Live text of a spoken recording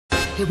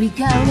Here we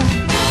go,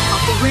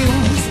 off the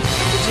rails.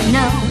 Did you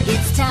know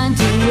it's time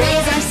to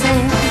raise our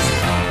sails?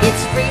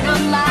 It's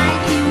freedom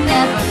like you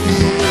never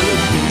knew.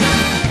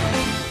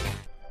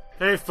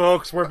 Hey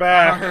folks, we're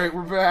back. Alright,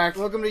 we're back.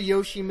 Welcome to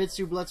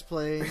Yoshimitsu Let's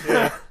Play.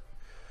 Yeah.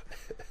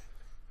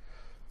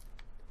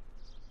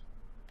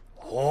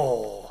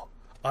 Oh,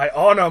 I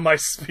honor my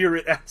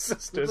spirit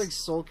ancestors. Looks like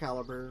Soul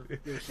Calibur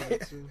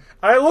Yoshimitsu.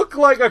 I look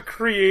like a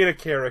create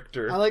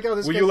character. I like how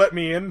this Will guy's- you let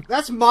me in?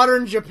 That's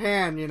modern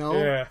Japan, you know?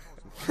 Yeah.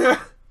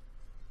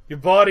 Your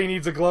body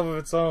needs a glove of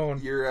its own.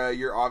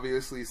 You're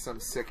obviously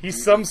some sick. He's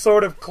dude. some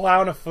sort of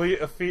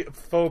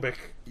clown-phobic.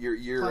 You're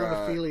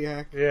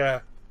Clownophiliac. Yeah.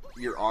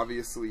 you're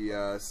obviously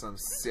some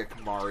sick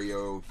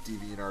Mario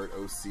DeviantArt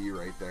OC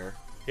right there.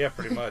 Yeah,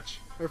 pretty much.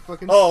 Or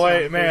fucking Oh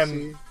wait, Sonic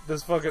man, OC.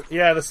 this fucking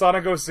the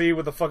Sonic OC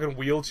with the fucking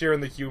wheelchair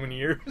and the human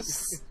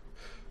ears,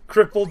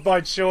 crippled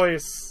by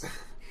choice.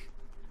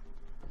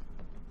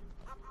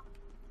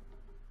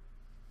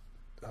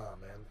 Oh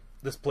man,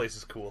 this place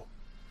is cool.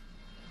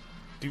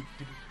 Dude.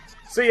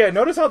 So yeah,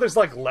 notice how there's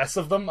like less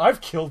of them.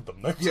 I've killed them.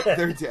 They're Yeah, dead.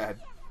 they're dead.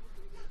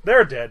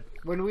 They're dead.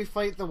 When we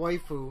fight the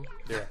waifu.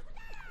 Yeah.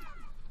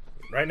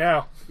 Right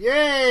now,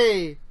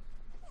 Yay!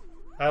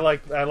 I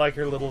like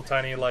her little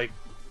tiny like.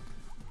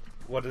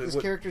 What is This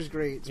what, character's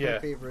great. It's Yeah. my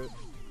favorite.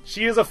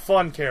 She is a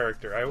fun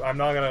character. I'm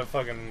not gonna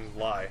fucking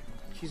lie.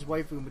 She's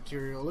waifu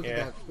material. Look Yeah. at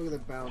that. Look at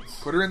that bounce.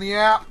 Put her in the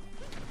app.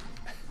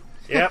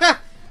 Yep.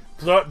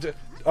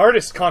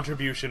 Artist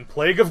contribution: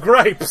 Plague of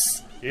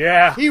Gripes.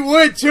 Yeah, He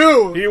would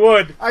too! he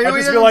would. I know I'd he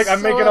just be like, doesn't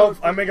I'm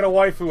sell making a out.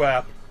 waifu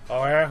app.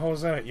 Oh yeah,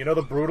 who's in it? You know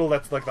the brutal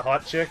that's like the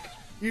hot chick.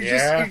 You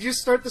Yeah. just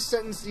start the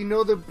sentence, you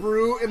know the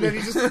brew, and then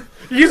you just...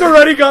 He's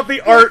already got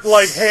the art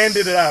like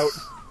handed it out.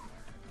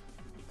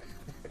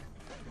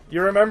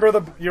 You remember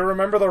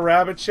the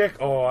rabbit chick?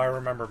 Oh, I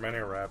remember many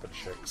rabbit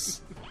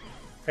chicks.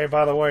 Hey,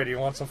 by the way, do you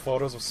want some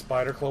photos of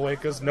spider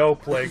cloacas? No,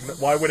 Plague.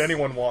 Why would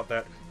anyone want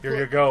that? Here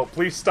you go.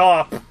 Please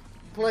stop.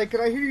 Play,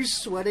 can I hear you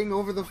sweating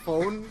over the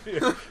phone?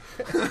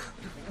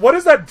 What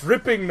is that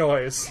dripping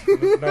noise?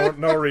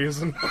 No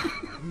reason.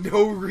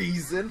 No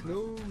reason.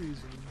 No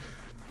reason.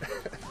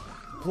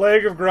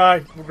 Plague of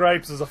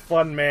Gripes is a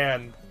fun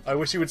man. I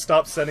wish he would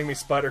stop sending me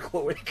spider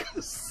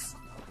cloacas.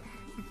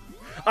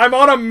 I'm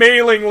on a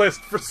mailing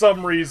list for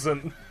some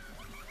reason.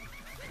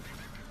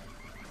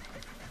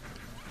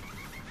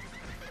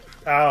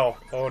 Ow.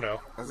 Oh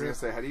no. I was gonna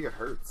say, how do you get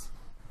hurts?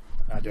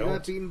 I You're don't.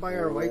 not eaten by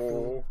our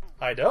waifu.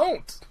 I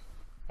don't.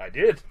 I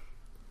did.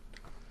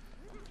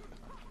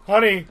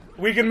 Honey,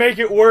 we can make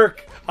it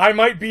work. I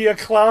might be a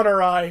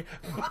clowner eye,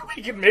 but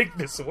we can make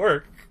this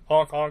work.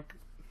 Honk honk.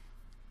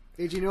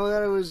 Did you know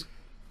that it was...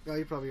 Oh,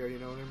 you probably already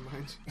know, never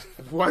mind.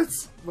 What?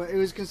 But it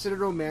was considered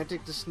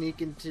romantic to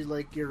sneak into,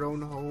 like, your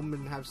own home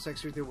and have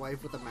sex with your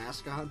wife with a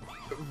mask on.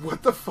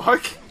 What the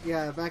fuck?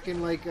 Yeah, back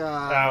in, like,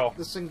 Ow.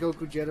 the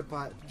Sengoku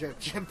Jetapot... The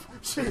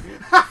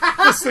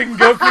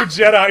Sengoku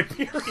Jedi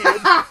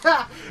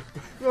period.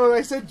 No,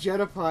 I said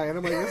Jetapie, and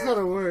I'm like, that's not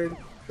a word.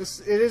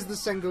 It is the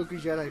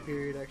Sengoku Jedi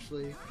period,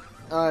 actually.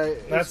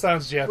 That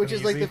sounds Japanese. Which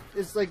is, like,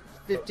 it's, like,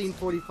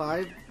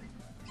 1545.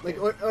 Like,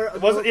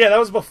 That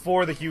was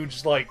before the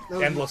huge, like, That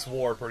was- endless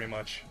war, pretty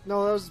much.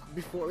 No, that was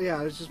before...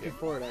 Yeah, it was just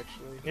before it,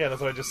 actually. Yeah,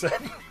 that's what I just said.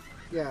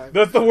 Yeah.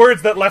 That's the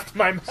words that left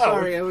my mouth.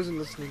 Sorry, I wasn't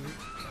listening.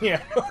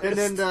 Yeah. And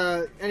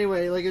then,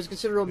 anyway, like, it was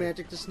considered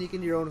romantic to sneak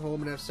into your own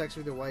home and have sex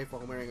with your wife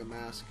while wearing a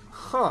mask.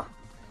 Huh.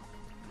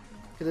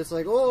 Because it's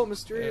like, oh,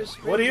 mysterious...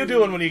 What are you stranger.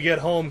 doing when you get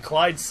home,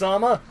 Clyde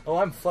Sama? Oh,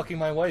 I'm fucking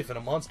my wife in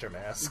a monster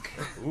mask.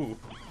 Ooh.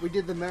 We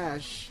did the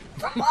mash.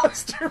 The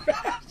monster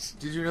mask!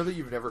 Did you know that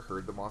you've never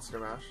heard the Monster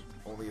Mash?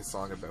 Only a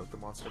song about the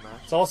Monster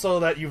Mash? It's also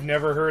that you've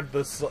never heard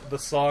the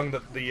song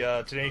that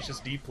the Tenacious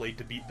D played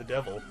to beat the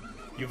devil.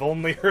 You've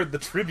only heard the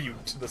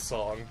tribute to the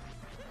song.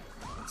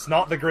 It's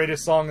not the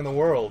greatest song in the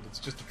world, it's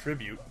just a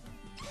tribute.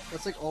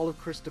 That's like all of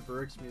Chris de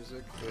Burgh's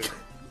music.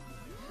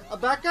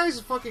 That guy's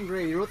fucking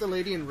great. He wrote The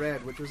Lady in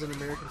Red, which was an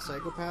American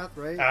Psychopath,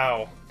 right?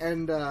 Ow.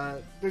 And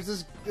there's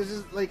this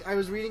like I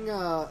was reading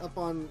up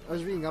on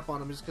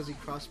him just because he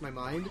crossed my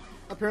mind.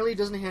 Apparently, he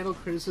doesn't handle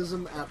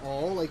criticism at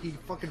all. Like he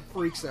fucking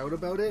freaks out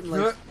about it. And,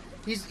 like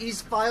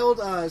he's filed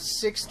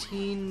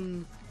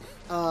 16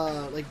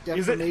 like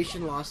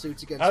defamation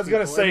lawsuits against. I was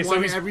gonna people, say, and so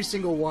won he's- every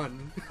single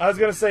one. I was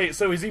gonna say,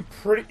 so is he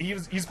pretty?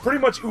 He's pretty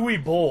much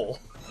Uwe Boll.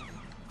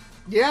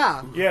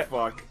 Yeah. Yeah.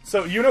 Fuck.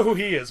 So you know who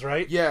he is,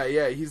 right?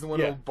 Yeah, he's the one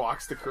Yeah. who'll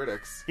box the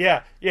critics.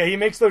 Yeah, he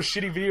makes those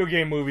shitty video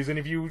game movies, and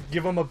if you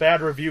give him a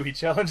bad review, he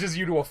challenges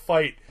you to a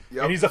fight.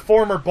 Yep. And he's a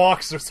former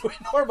boxer, so he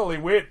normally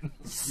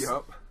wins.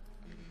 Yup.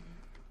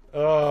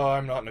 Oh,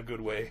 I'm not in a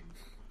good way.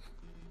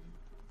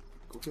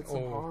 Go get some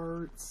Oh.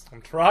 hearts.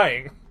 I'm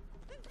trying.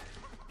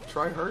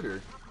 Try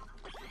harder.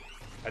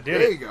 I did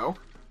There it. you go.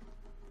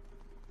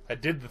 I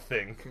did the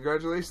thing.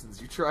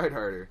 Congratulations, you tried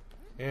harder.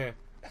 Yeah.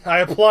 I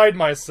applied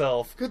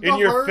myself. Could In the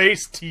your heart-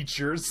 face,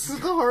 teachers.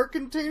 Could the heart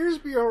containers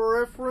be a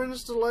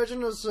reference to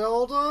Legend of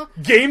Zelda?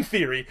 Game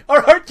theory.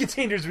 Are heart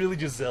containers really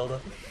just Zelda?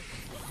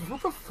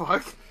 What the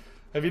fuck?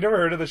 Have you never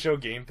heard of the show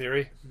Game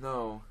Theory?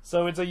 No.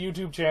 So it's a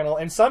YouTube channel,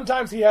 and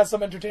sometimes he has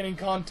some entertaining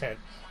content.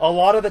 A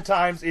lot of the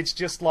times, it's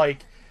just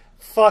like,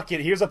 fuck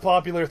it, here's a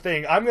popular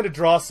thing. I'm gonna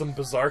draw some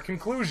bizarre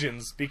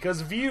conclusions,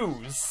 because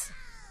views.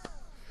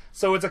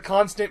 So it's a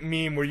constant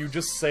meme where you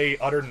just say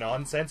utter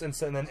nonsense and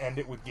then end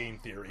it with game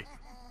theory.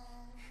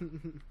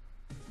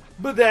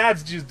 But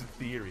that's just a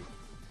theory.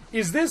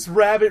 Is this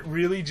rabbit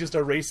really just a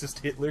racist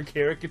Hitler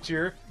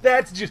caricature?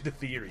 That's just a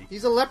theory.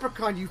 He's a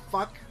leprechaun, you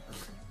fuck.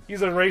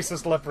 He's a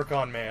racist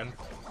leprechaun man.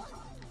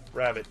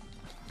 Rabbit.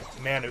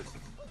 Manute.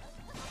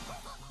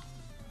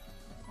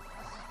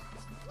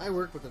 I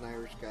worked with an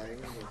Irish guy.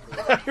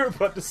 You were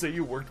about to say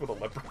you worked with a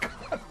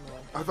leprechaun.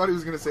 I thought he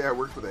was going to say I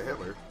worked with a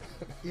Hitler.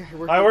 Yeah,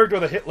 I worked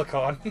with a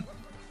Hitlecon.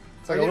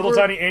 It's like I a did little work-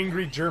 tiny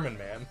angry German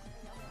man.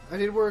 I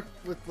did work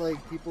with like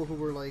people who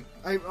were like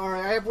I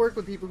have worked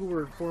with people who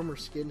were former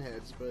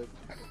skinheads, but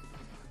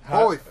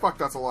Holy fuck,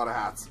 that's a lot of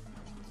hats.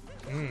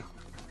 it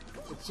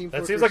seemed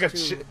That seems like a...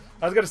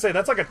 I was gonna say,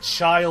 that's like a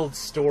child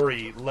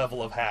story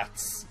level of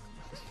hats.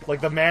 Like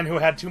the man who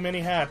had too many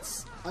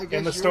hats. I guess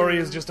And the story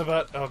you're- is just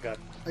about... Oh god.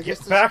 I guess Get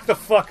this- back the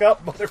fuck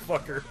up,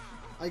 motherfucker.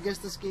 I guess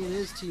this game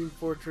is Team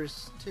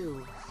Fortress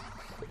 2.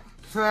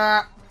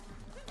 Ha!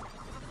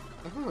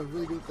 I don't know, I'm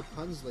really good with the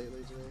puns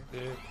lately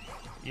today.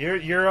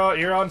 You're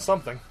on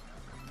something.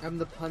 I'm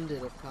the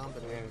pundit of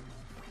comedy.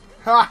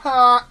 Ha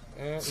ha!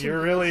 You're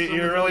really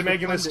Somebody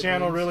making this pundit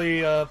channel names.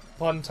 really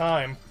fun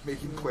time.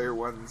 Making player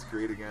ones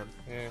great again.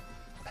 Yeah.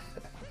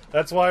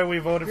 That's why we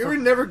voted We for... were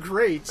never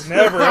great.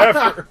 Never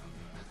ever.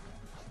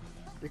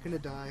 You're gonna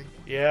die.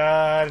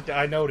 Yeah,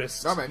 I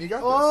noticed. No, man, you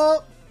got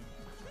Oh!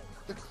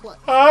 The clutch.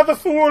 Ah, the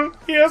fool!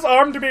 He has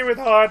armed me with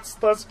hearts,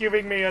 thus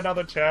giving me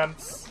another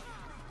chance.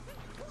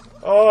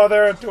 Oh,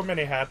 there are too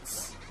many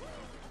hats.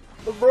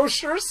 The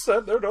brochure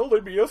said there'd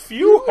only be a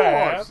few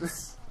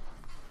hats.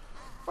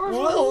 There's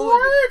Well-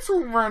 way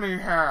too many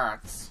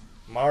hats.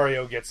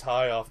 Mario gets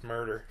high off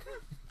murder.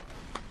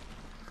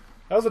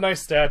 That was a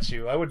nice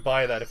statue. I would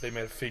buy that if they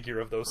made a figure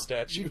of those You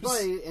statues.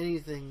 buy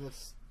anything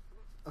that's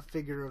a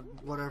figure of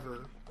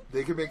whatever.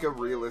 They could make a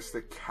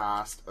realistic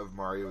cast of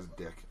Mario's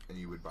dick, and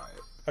you would buy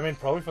it. I mean,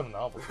 probably for the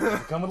novel.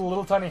 Does it come with a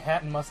little tiny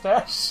hat and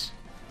mustache?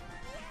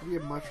 It'd be a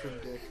mushroom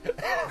dick.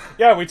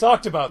 Yeah, we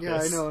talked about Yeah, I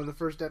this. know, in the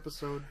first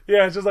episode.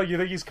 Yeah, it's just like, you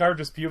think he's carved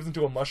his pubes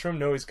into a mushroom?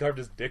 No, he's carved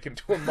his dick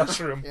into a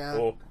mushroom. Yeah.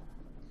 Oh.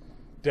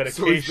 So he's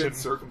Dedication. been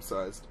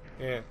circumcised.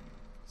 Yeah.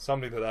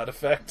 Something to that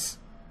effect.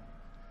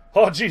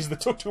 Oh, jeez,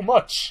 that took too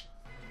much.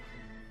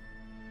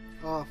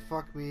 Oh,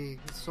 fuck me.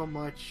 It's so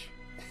much.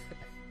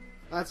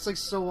 That's like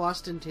so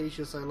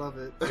ostentatious, I love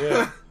it.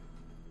 Yeah.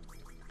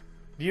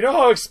 Do you know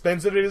how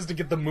expensive it is to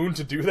get the moon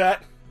to do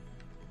that?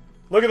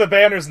 Look at the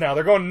banners now.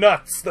 They're going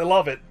nuts. They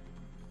love it.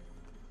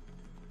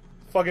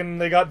 Fucking,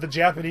 they got the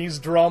Japanese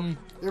drum.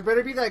 There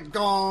better be that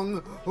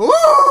gong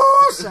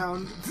ooh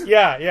sound.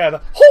 Yeah, yeah.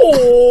 The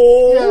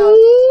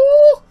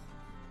oh!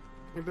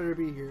 It better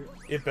be here.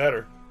 It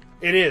better.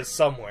 It is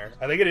somewhere.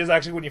 I think it is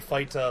actually when you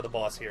fight the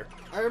boss here.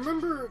 I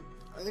remember,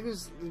 I think it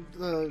was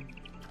the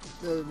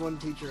one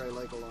teacher I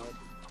like a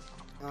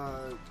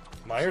lot.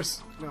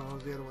 Myers? No, it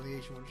was the other one, the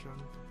Asian one,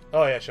 Sean.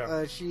 Oh yeah,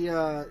 sure.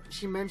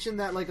 She mentioned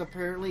that, like,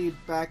 apparently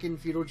back in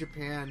feudal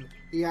Japan,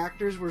 the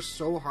actors were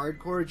so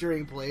hardcore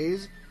during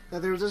plays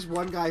that there was this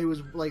one guy who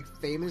was, like,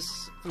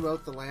 famous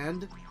throughout the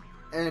land,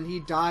 and he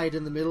died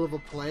in the middle of a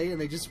play,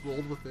 and they just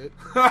rolled with it.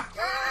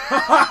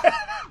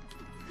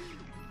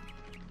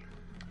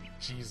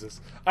 Jesus.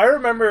 I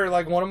remember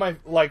like one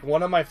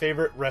of my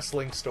favorite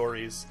wrestling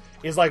stories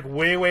is like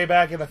way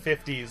back in the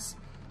 50s.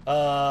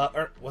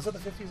 Or was it the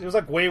 50s? It was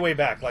like way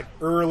back, like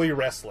early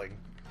wrestling.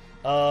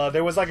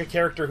 There was like a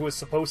character who was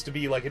supposed to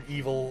be like an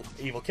evil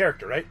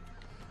character, right?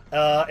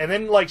 And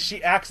then like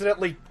she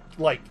accidentally,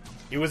 like,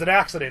 it was an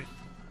accident,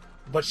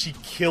 but she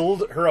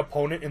killed her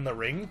opponent in the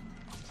ring.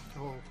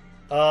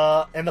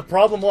 Oh. And the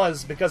problem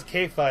was, because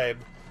kayfabe,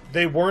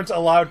 they weren't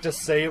allowed to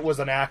say it was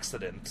an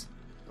accident.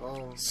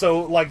 Oh.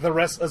 So, like,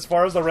 as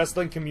far as the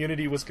wrestling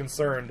community was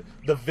concerned,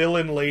 the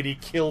villain lady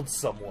killed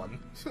someone.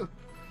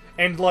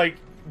 And, like,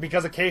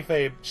 because of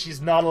kayfabe,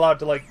 she's not allowed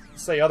to, like,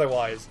 say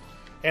otherwise.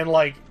 And,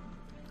 like,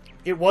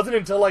 it wasn't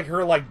until, like,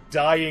 her, like,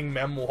 dying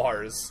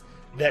memoirs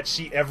that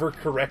she ever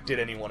corrected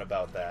anyone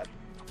about that.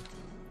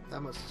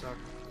 That must suck.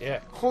 Yeah.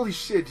 Holy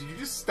shit, did you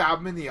just stab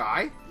him in the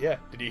eye? Yeah.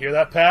 Did you hear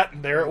that, Pat?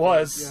 There it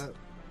was. Yeah.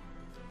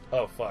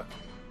 Oh, fuck.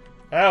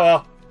 Oh,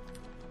 well.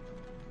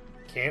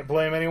 Can't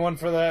blame anyone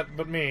for that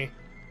but me.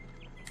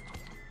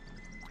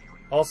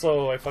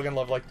 Also, I fucking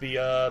love, like, the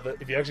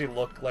if you actually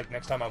look, like,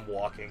 next time I'm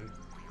walking,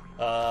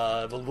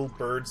 the little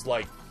bird's,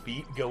 like,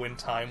 feet go in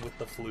time with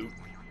the flute.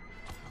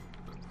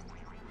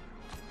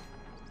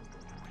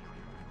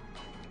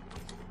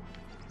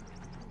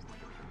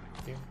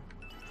 Yeah.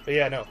 But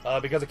yeah, no,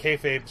 because of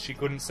kayfabe, she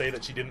couldn't say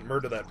that she didn't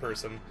murder that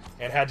person,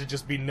 and had to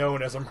just be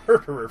known as a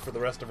murderer for the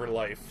rest of her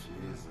life.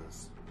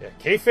 Jesus. Yeah,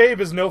 kayfabe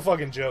is no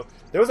fucking joke.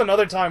 There was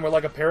another time where,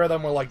 like, a pair of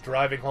them were, like,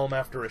 driving home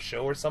after a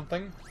show or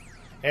something,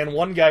 and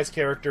one guy's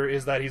character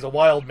is that he's a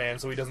wild man,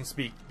 so he doesn't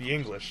speak the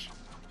English.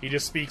 He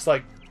just speaks,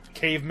 like,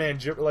 caveman,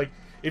 like,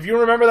 If you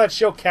remember that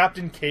show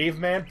Captain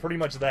Caveman, pretty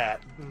much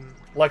that.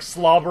 Like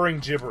slobbering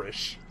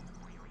gibberish.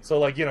 So,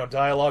 like, you know,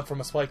 dialogue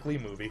from a Spike Lee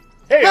movie.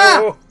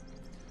 Hey-o!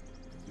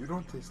 You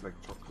don't taste like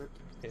chocolate.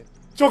 Yeah.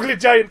 Chocolate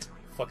Giant!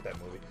 Fuck that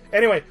movie.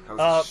 Anyway, That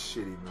was a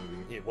shitty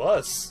movie. it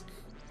was.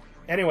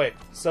 Anyway,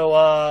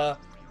 so,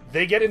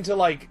 they get into,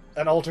 like,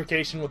 an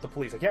altercation with the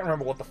police. I can't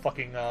remember what the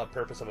fucking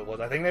purpose of it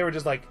was. I think they were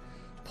just, like,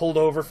 pulled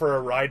over for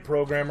a ride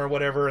program or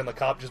whatever, and the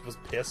cop just was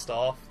pissed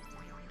off.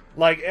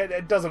 Like,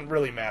 it doesn't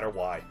really matter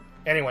why.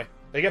 Anyway,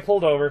 they get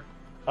pulled over,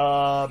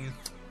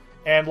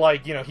 and,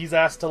 like, you know, he's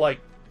asked to,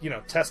 like, you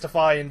know,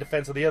 testify in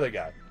defense of the other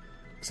guy.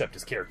 Except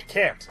his character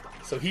can't.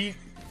 So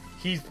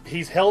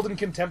he's held in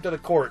contempt of the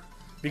court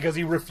because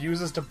he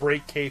refuses to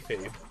break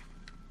kayfabe.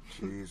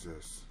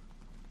 Jesus.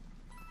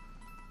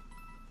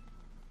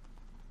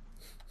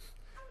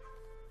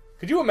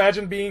 Could you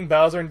imagine being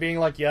Bowser and being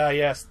like, yeah,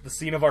 yes, the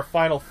scene of our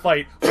final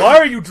fight. Why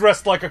are you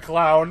dressed like a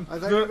clown? I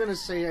thought you were gonna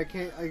say,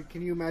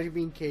 can you imagine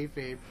being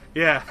kayfabe?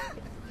 Yeah.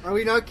 Are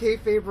we not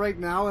kayfabe right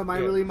now? Am I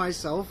Yeah. really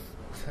myself?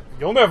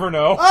 You'll never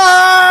know.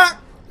 Ah!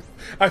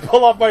 I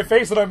pull off my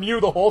face and I'm you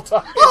the whole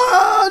time.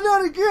 Ah!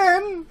 Not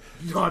again!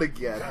 Not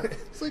again.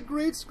 It's like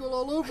grade school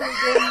all over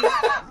again.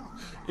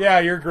 Yeah,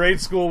 your grade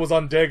school was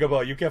on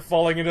Dagobah. You kept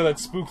falling into that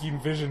spooky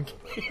vision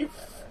cave.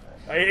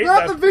 I hate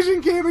Not that. the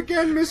vision cave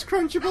again, Miss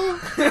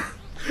Crunchable.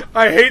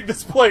 I hate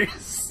this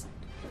place.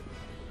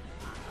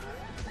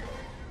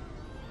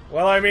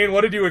 Well, I mean,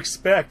 what did you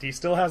expect? He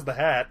still has the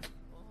hat.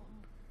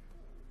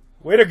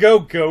 Way to go,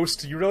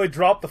 Ghost. You really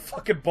dropped the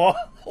fucking ball.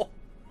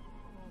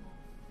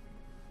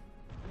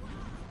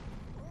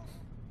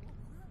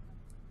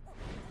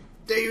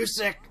 Deus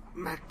Ex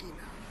Machina.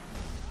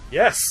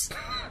 Yes.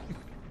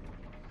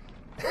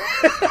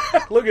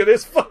 Look at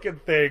this fucking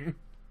thing.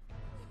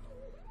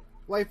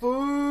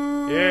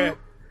 Waifu! Yeah.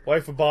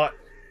 Waifu bot.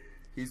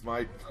 He's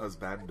my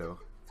husbando.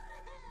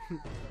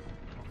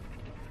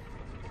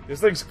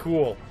 This thing's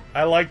cool.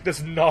 I like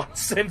this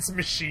nonsense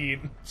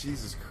machine.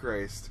 Jesus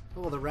Christ.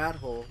 Oh, the rat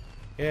hole.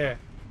 Yeah.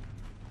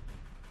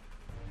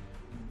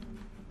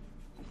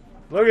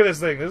 Look at this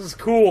thing. This is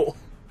cool.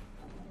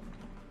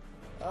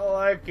 I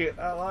like it.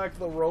 I like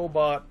the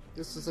robot.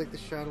 This is like the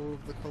Shadow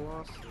of the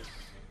Colossus.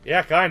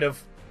 Yeah, kind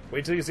of.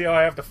 Wait till you see how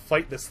I have to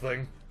fight this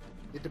thing.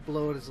 You have to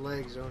blow out his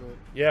legs, don't it?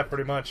 Yeah,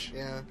 pretty much.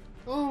 Yeah.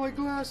 Oh, my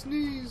glass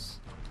knees!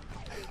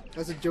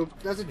 That's a joke.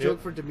 That's a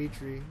joke for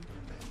Dimitri.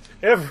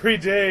 Every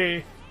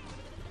day.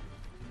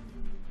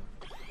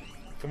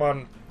 Come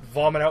on,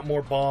 vomit out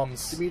more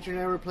bombs. Dimitri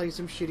and I were playing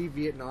some shitty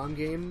Vietnam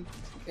game,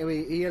 and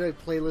he had a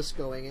playlist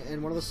going,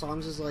 and one of the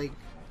songs is like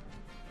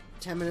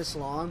 10 minutes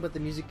long, but the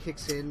music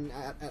kicks in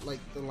at like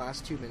the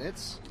last 2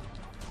 minutes.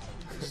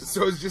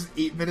 So it's just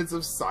 8 minutes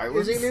of It silence?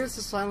 was 8 minutes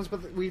of silence, but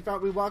we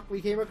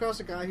came across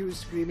a guy who was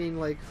screaming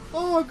like,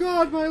 "Oh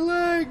God, my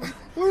legs!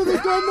 What have they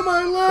done to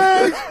my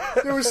legs?"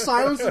 There was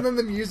silence, and then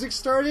the music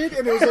started,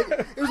 and it was like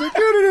and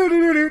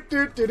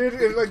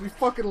like we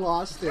fucking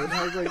lost it. And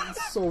I was like,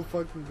 "It's so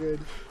fucking good."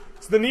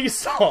 It's the knee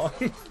song.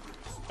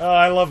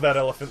 I love that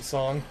elephant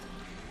song.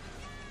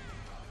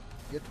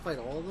 You have to fight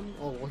all of them?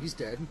 Oh well, he's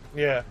dead.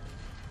 Yeah.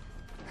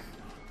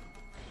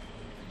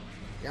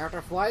 You have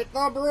to fight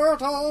the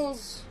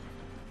Brutals.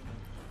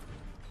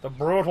 The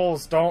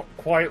Brutals don't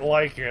quite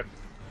like it.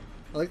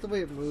 I like the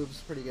way it moves.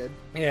 Pretty good.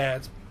 Yeah,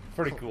 it's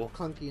pretty cool.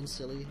 Clunky and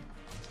silly.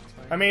 It's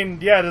fine. I mean,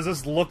 yeah, does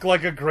this look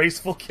like a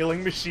graceful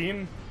killing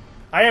machine?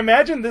 I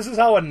imagine this is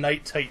how a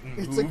Night Titan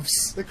It's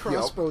moves. like the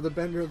crossbow, the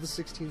bender of the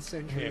 16th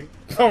century.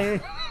 Yeah.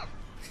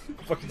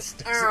 Fucking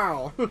sticks it.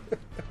 Ow!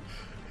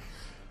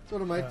 It's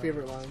one of my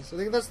favorite lines. I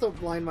think that's the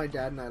line my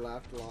dad and I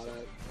laughed a lot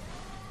at.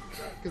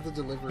 Because the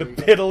delivery.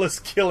 The pitiless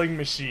killing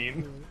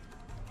machine.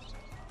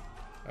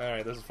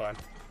 Alright, this is fine.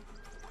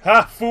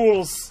 Ha,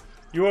 fools!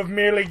 You have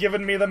merely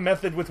given me the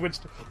method with which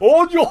to...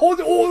 Oh,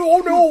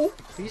 no!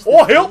 He's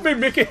Oh, the- help me,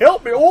 Mickey,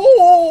 help me!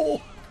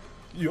 Oh!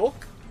 Yuck.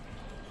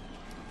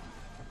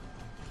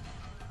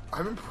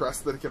 I'm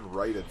impressed that it can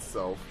write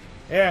itself.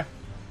 Yeah.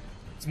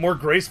 It's more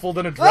graceful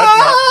than a dreadnought.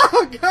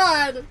 Oh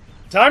God!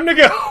 Time to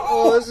go!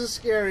 Oh, this is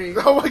scary.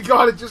 Oh my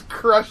god, it just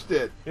crushed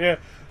it! Yeah,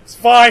 it's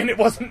fine, it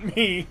wasn't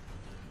me.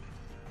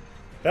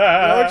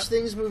 Large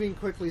things moving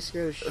quickly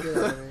scare the shit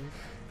out of me.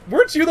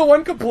 Weren't you the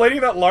one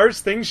complaining that large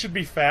things should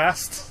be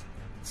fast?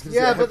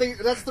 Yeah, but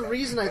that's the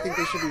reason I think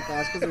they should be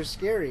fast, because they're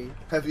scary.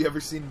 Have you ever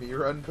seen me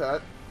run,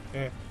 Pat?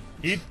 Yeah.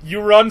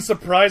 You run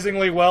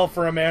surprisingly well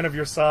for a man of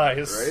your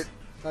size.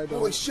 Right? I don't.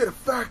 Holy shit, a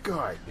fat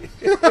guy!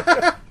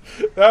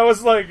 That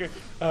was like...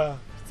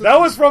 that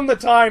was from the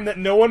time that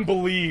no one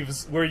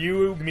believes where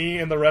you, me,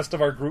 and the rest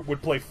of our group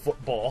would play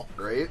football.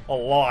 Right? A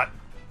lot.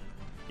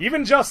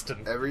 Even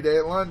Justin. Every day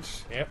at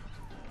lunch. Yep.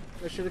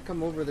 I should have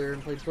come over there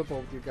and played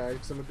football with you guys,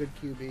 because I'm a good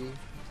QB.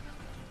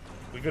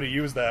 We could have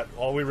used that.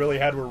 All we really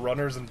had were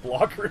runners and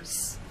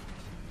blockers.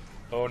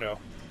 Oh no.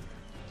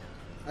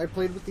 I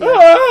played with the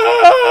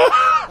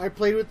Ah! I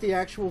played with the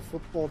actual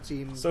football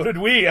team. So did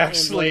we,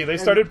 actually. like- They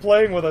and- started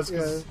playing with us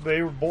because Yeah.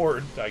 they were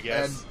bored, I And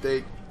guess.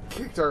 they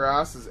kicked our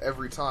asses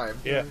every time.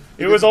 Yeah.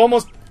 It was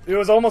almost It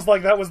was almost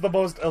like that was the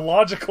most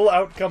illogical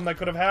outcome that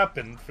could have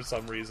happened for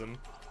some reason.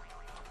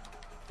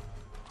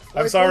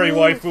 I'm sorry,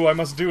 waifu, I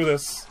must do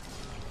this.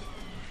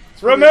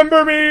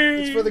 Remember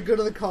me! It's for the good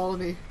of the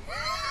colony.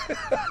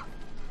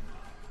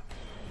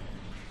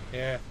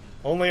 Yeah,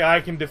 only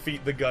I can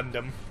defeat the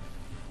Gundam.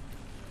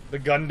 The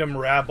Gundam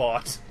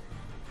Rabot.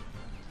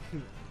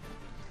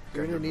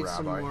 You're gonna need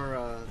some Rabbi.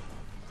 more,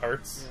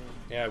 Hearts?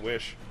 Yeah, I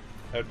wish.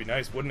 That would be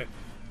nice, wouldn't it?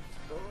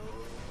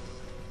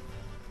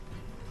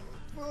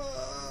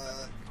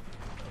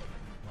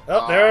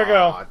 Oh, there we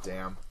go. Aw,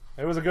 damn.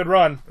 It was a good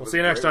run. We'll was see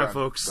you a next great time, run.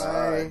 folks.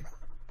 Bye.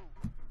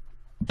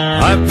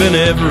 I've been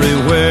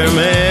everywhere,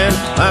 man.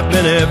 I've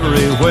been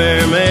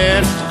everywhere,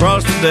 man.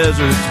 Across the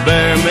deserts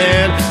bare,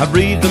 man. I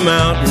breathe the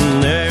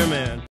mountain air, man.